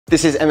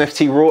This is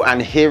MFT Raw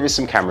and here is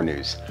some camera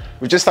news.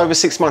 With just over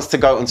 6 months to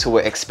go until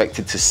we're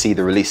expected to see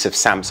the release of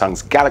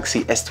Samsung's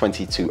Galaxy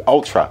S22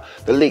 Ultra,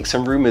 the leaks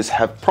and rumours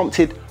have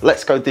prompted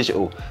Let's Go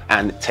Digital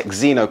and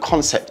Texino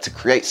Concept to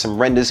create some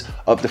renders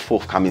of the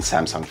forthcoming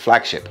Samsung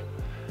flagship.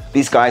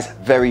 These guys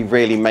very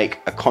rarely make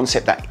a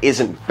concept that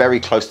isn't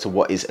very close to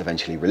what is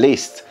eventually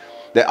released.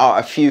 There are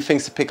a few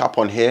things to pick up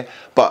on here,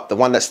 but the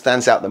one that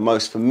stands out the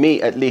most, for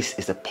me at least,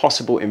 is the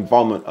possible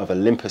involvement of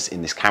Olympus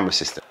in this camera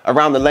system.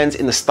 Around the lens,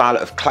 in the style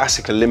of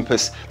classic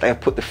Olympus, they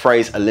have put the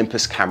phrase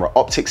Olympus camera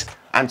optics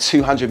and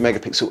 200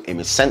 megapixel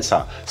image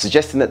sensor,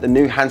 suggesting that the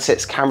new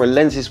handset's camera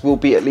lenses will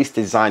be at least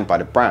designed by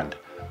the brand.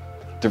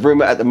 The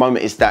rumour at the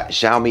moment is that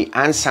Xiaomi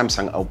and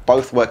Samsung are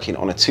both working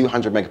on a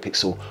 200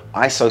 megapixel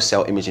ISO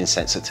cell imaging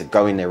sensor to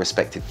go in their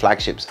respective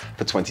flagships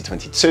for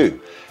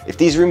 2022. If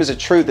these rumours are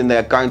true, then they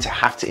are going to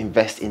have to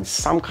invest in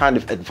some kind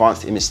of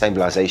advanced image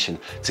stabilization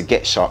to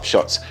get sharp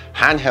shots,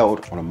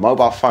 handheld on a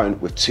mobile phone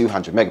with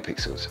 200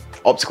 megapixels.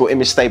 Optical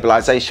image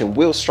stabilization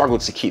will struggle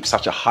to keep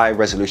such a high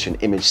resolution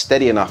image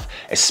steady enough,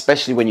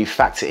 especially when you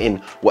factor in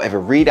whatever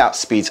readout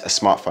speeds a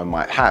smartphone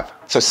might have.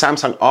 So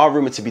Samsung are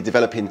rumoured to be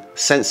developing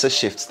sensor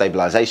shift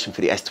stabilization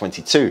for the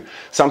S22,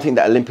 something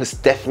that Olympus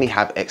definitely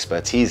have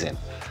expertise in.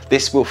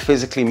 This will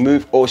physically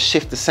move or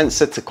shift the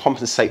sensor to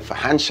compensate for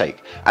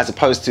handshake, as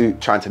opposed to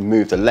trying to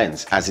move the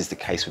lens, as is the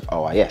case with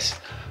OIS.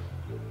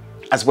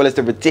 As well as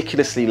the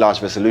ridiculously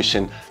large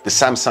resolution, the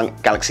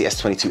Samsung Galaxy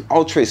S22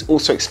 Ultra is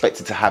also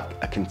expected to have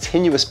a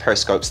continuous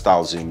periscope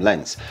style zoom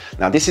lens.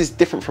 Now this is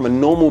different from a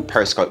normal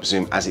periscope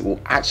zoom, as it will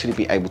actually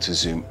be able to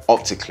zoom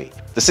optically.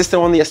 The system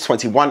on the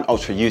S21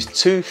 Ultra used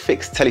two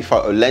fixed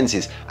telephoto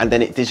lenses and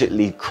then it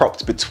digitally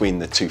cropped between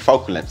the two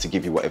focal lengths to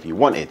give you whatever you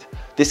wanted.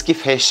 This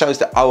GIF here shows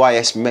that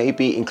OIS may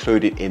be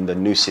included in the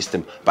new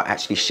system by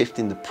actually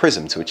shifting the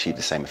prism to achieve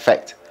the same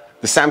effect.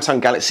 The Samsung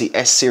Galaxy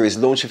S series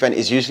launch event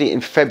is usually in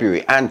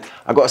February, and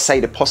I've got to say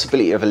the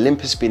possibility of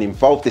Olympus being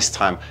involved this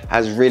time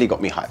has really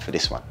got me hyped for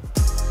this one.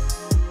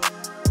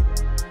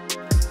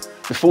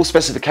 The full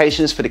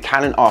specifications for the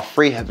Canon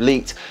R3 have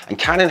leaked and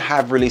Canon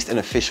have released an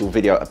official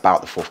video about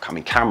the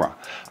forthcoming camera.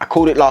 I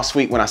called it last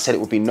week when I said it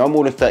would be no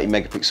more than 30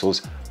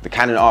 megapixels. The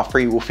Canon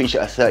R3 will feature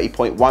a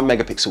 30.1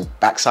 megapixel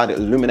backside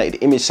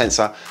illuminated image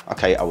sensor.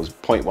 Okay, I was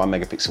 0.1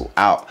 megapixel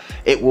out.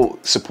 It will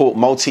support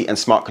multi and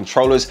smart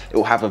controllers. It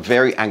will have a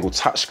very angled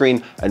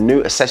touchscreen, a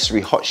new accessory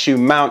hot shoe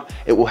mount.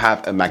 It will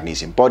have a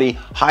magnesium body,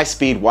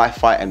 high-speed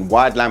Wi-Fi and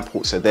wide LAN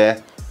ports are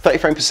there. 30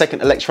 frames per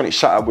second electronic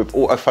shutter with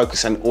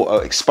autofocus and auto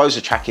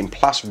exposure tracking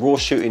plus raw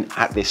shooting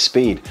at this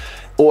speed.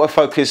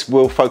 Autofocus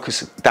will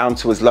focus down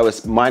to as low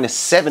as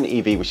 -7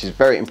 EV, which is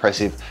very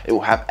impressive. It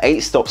will have 8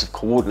 stops of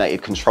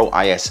coordinated control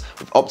IS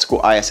with optical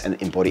IS and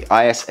in-body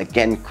IS.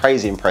 Again,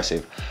 crazy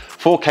impressive.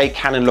 4K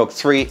Canon Log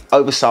 3,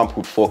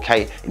 oversampled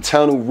 4K,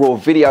 internal raw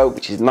video,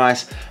 which is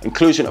nice,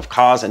 inclusion of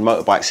cars and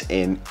motorbikes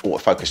in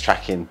autofocus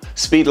tracking,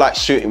 speed light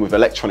shooting with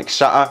electronic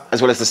shutter,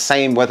 as well as the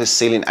same weather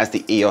sealing as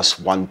the EOS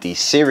 1D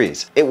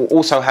series. It will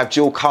also have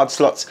dual card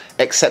slots,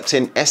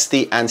 accepting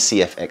SD and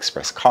CF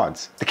Express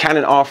cards. The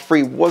Canon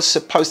R3 was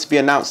supposed to be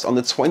announced on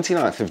the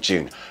 29th of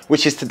June,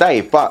 which is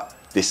today, but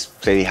this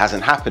clearly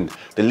hasn't happened.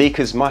 The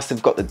leakers must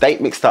have got the date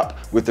mixed up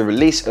with the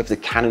release of the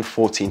Canon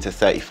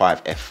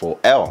 14-35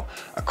 f4L,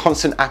 a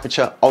constant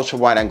aperture ultra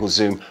wide angle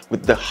zoom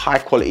with the high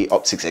quality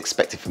optics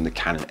expected from the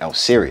Canon L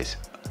series.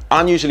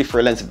 Unusually for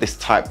a lens of this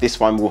type, this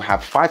one will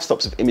have 5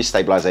 stops of image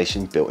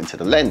stabilization built into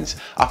the lens,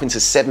 up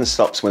into 7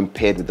 stops when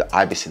paired with the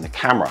IBIS in the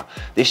camera.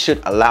 This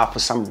should allow for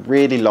some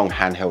really long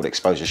handheld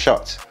exposure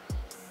shots.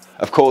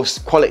 Of course,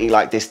 quality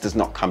like this does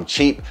not come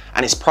cheap,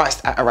 and it's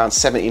priced at around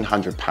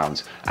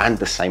 £1,700 and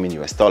the same in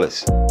US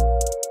dollars.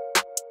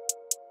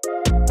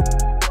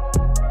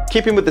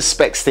 Keeping with the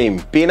specs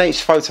theme,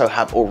 B&H Photo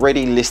have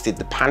already listed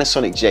the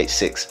Panasonic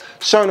GH6,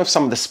 showing off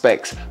some of the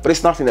specs, but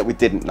it's nothing that we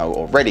didn't know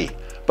already.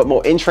 But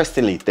more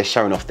interestingly, they're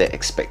showing off their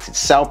expected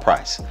sale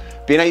price.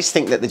 B&H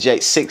think that the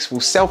GH6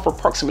 will sell for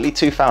approximately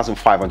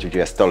 $2,500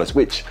 US,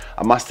 which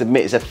I must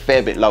admit is a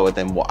fair bit lower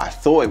than what I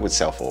thought it would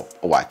sell for,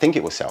 or what I think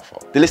it will sell for.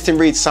 The listing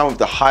reads some of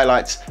the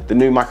highlights: the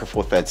new Micro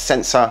Four Thirds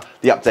sensor,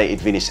 the updated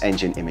Venus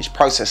Engine image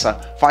processor,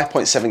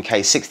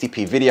 5.7K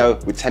 60p video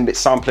with 10-bit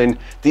sampling,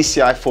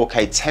 DCI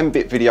 4K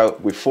 10-bit video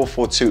with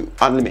 442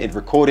 unlimited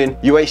recording,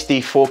 UHD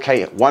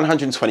 4K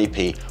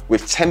 120p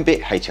with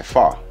 10-bit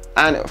HFR.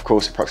 And of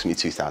course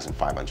approximately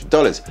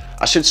 $2,500.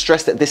 I should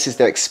stress that this is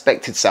their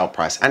expected sale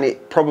price and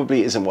it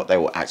probably isn't what they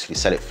will actually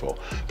sell it for.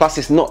 Plus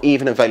it's not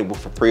even available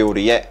for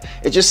pre-order yet.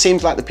 It just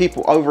seems like the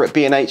people over at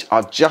B&H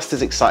are just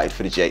as excited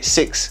for the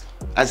GH6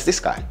 as this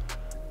guy.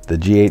 The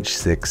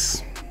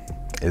GH6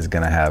 is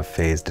gonna have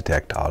phase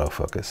detect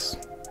autofocus.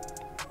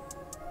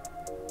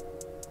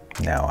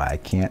 Now I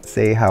can't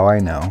say how I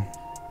know,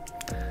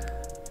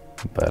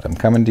 but I'm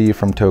coming to you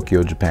from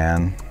Tokyo,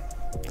 Japan.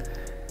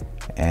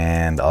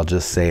 And I'll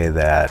just say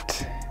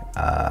that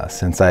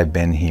since I've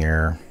been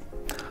here,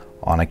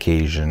 on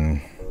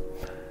occasion,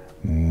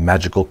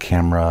 magical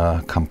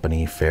camera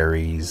company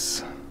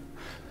fairies,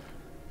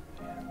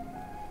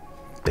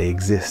 they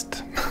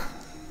exist.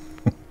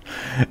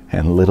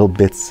 and little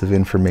bits of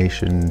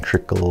information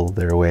trickle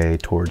their way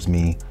towards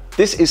me.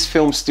 This is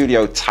film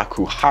studio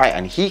Taku Hai,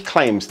 and he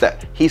claims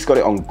that he's got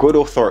it on good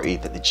authority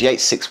that the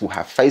GH6 will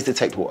have phase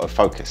detect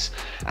autofocus.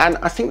 And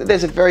I think that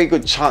there's a very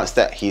good chance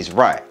that he's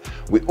right.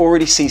 We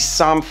already see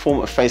some form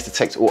of phase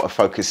detect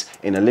autofocus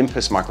in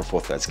Olympus Micro Four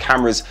Thirds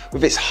cameras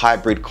with its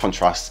hybrid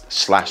contrast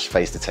 /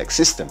 phase detect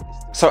system.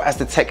 So as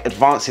the tech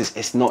advances,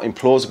 it's not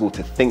implausible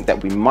to think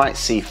that we might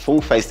see full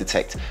phase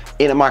detect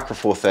in a Micro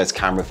Four Thirds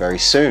camera very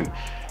soon.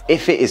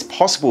 If it is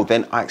possible,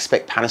 then I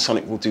expect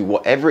Panasonic will do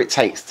whatever it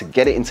takes to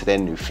get it into their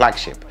new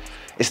flagship.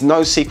 It's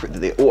no secret that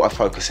the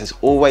autofocus has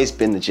always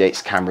been the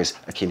GH camera's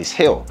Achilles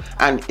heel,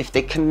 and if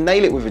they can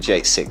nail it with a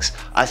GH6,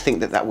 I think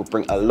that that will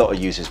bring a lot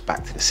of users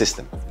back to the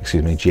system.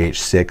 Excuse me,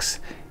 GH6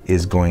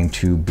 is going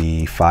to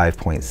be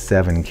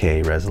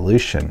 5.7K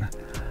resolution.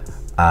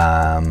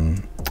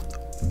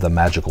 The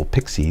magical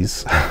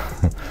pixies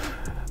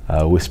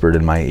whispered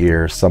in my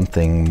ear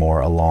something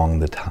more along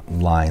the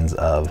lines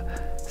of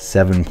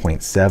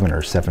 7.7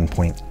 or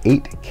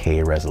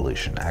 7.8K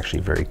resolution, actually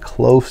very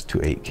close to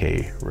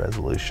 8K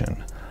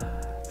resolution.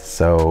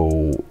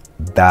 So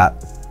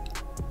that,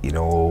 you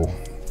know,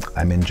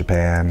 I'm in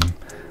Japan,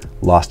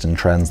 lost in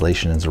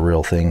translation is a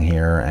real thing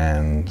here,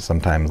 and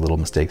sometimes little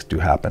mistakes do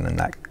happen, and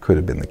that could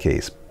have been the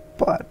case.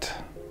 But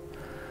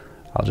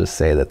I'll just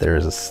say that there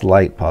is a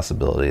slight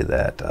possibility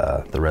that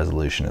the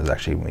resolution is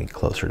actually going to be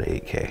closer to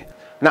 8K.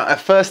 Now,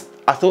 at first,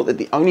 I thought that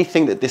the only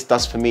thing that this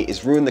does for me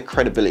is ruin the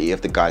credibility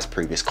of the guy's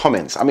previous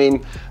comments. I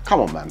mean, come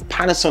on, man.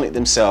 Panasonic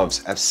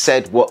themselves have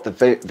said what the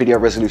video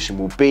resolution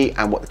will be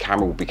and what the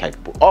camera will be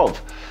capable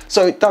of.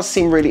 So it does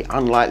seem really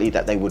unlikely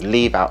that they would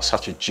leave out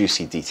such a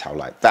juicy detail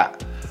like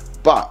that.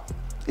 But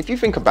if you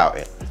think about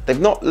it, they've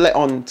not let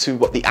on to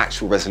what the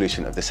actual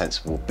resolution of the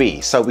sensor will be.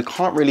 So we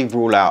can't really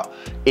rule out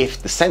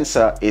if the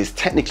sensor is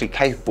technically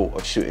capable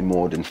of shooting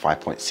more than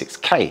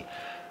 5.6K.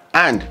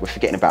 And we're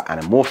forgetting about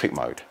anamorphic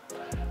mode.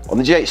 On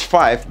the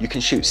GH5, you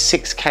can shoot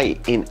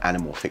 6K in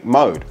anamorphic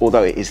mode,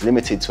 although it is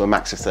limited to a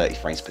max of 30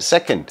 frames per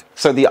second.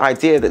 So the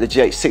idea that the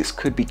GH6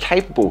 could be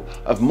capable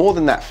of more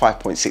than that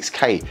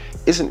 5.6K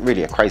isn't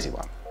really a crazy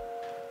one.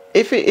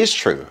 If it is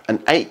true, an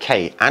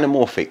 8K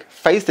anamorphic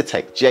phase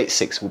detect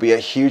GH6 will be a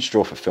huge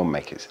draw for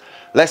filmmakers.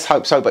 Let's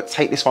hope so, but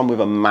take this one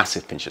with a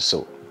massive pinch of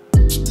salt.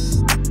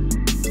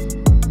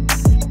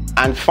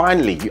 And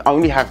finally, you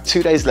only have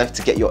 2 days left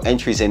to get your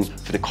entries in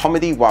for the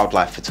Comedy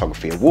Wildlife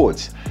Photography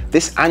Awards.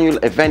 This annual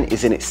event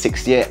is in its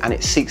 6th year, and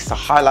it seeks to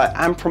highlight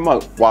and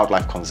promote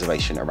wildlife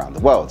conservation around the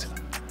world.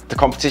 The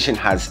competition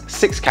has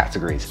 6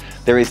 categories.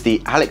 There is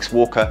the Alex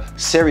Walker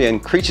Syrian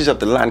Creatures of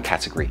the Land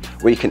category,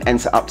 where you can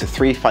enter up to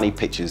 3 funny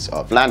pictures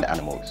of land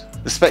animals.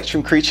 The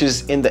Spectrum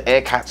Creatures in the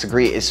Air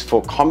category is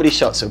for comedy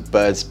shots of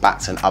birds,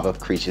 bats, and other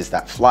creatures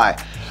that fly.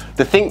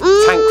 The Think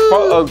Tank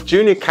Photo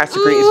Junior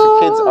category is for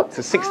kids up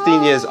to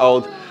 16 years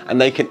old, and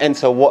they can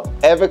enter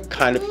whatever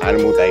kind of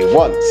animal they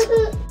want.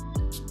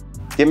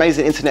 The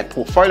Amazing Internet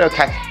Portfolio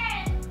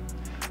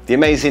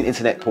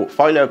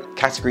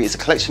category is a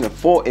collection of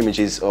 4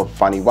 images of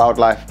funny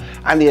wildlife,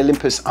 and the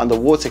Olympus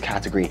Underwater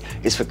category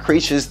is for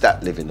creatures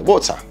that live in the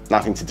water,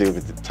 nothing to do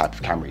with the type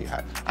of camera you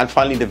have. And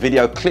finally, the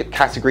Video Clip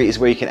category is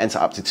where you can enter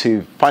up to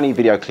 2 funny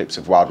video clips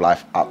of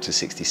wildlife up to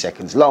 60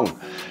 seconds long.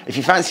 If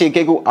you fancy a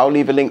giggle, I'll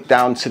leave a link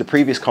down to the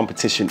previous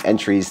competition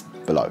entries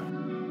below.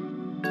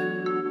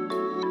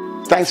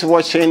 Thanks for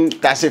watching.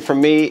 That's it from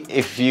me.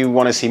 If you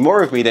want to see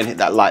more of me, then hit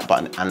that like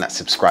button and that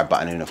subscribe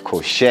button, and of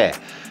course share.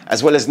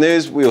 As well as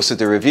news, we also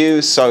do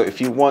reviews. So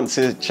if you want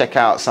to check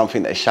out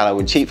something that is shallow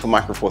and cheap for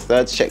Micro Four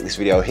Thirds, check this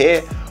video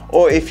here.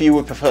 Or if you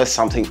would prefer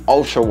something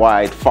ultra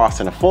wide, fast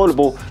and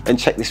affordable, then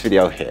check this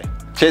video here.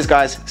 Cheers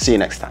guys, see you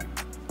next time.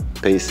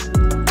 Peace.